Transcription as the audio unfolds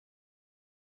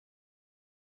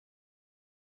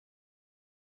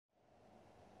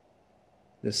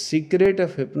The secret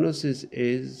of hypnosis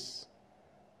is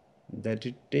that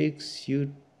it takes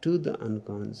you to the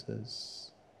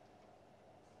unconscious.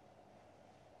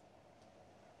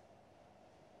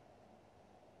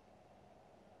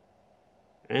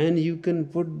 And you can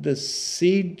put the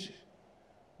seed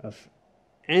of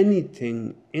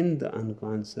anything in the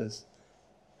unconscious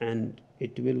and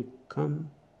it will come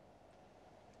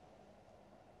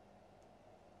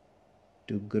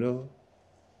to grow,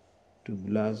 to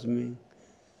blossoming.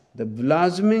 The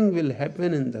blossoming will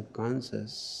happen in the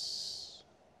conscious,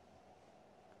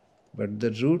 but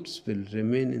the roots will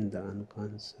remain in the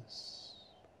unconscious.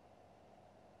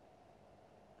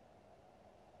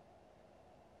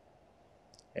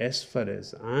 As far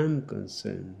as I am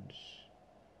concerned,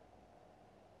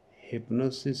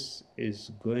 hypnosis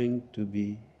is going to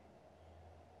be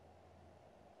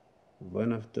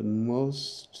one of the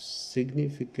most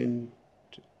significant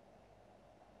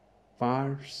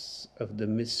parts of the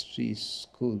mystery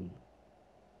school.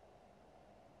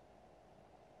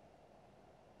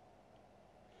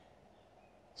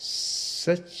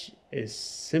 Such a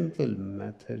simple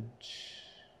method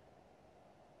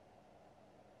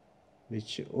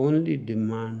which only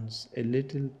demands a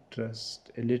little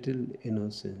trust, a little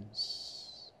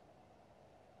innocence.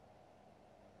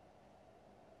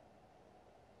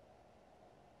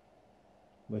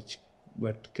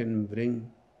 But can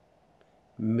bring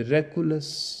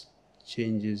miraculous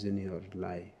changes in your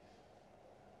life.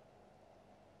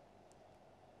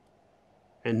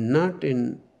 And not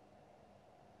in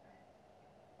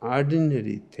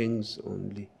ordinary things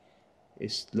only.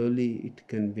 Slowly it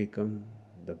can become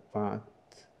the path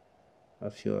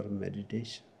of your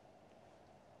meditation.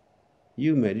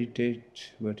 You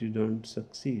meditate, but you don't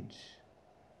succeed.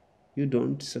 You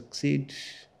don't succeed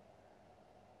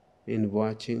in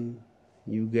watching.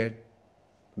 You get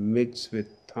mixed with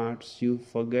thoughts. You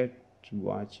forget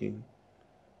watching.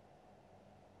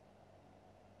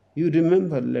 You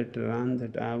remember later on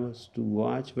that I was to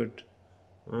watch, but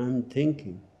I'm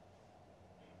thinking.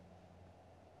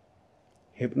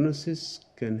 Hypnosis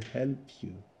can help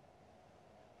you,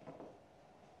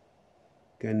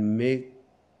 can make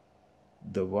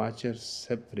the watcher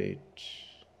separate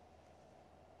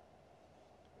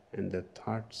and the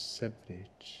thoughts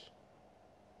separate.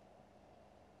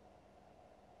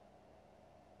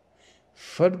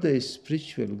 For the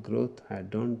spiritual growth, I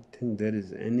don't think there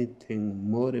is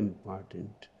anything more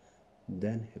important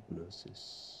than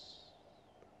hypnosis.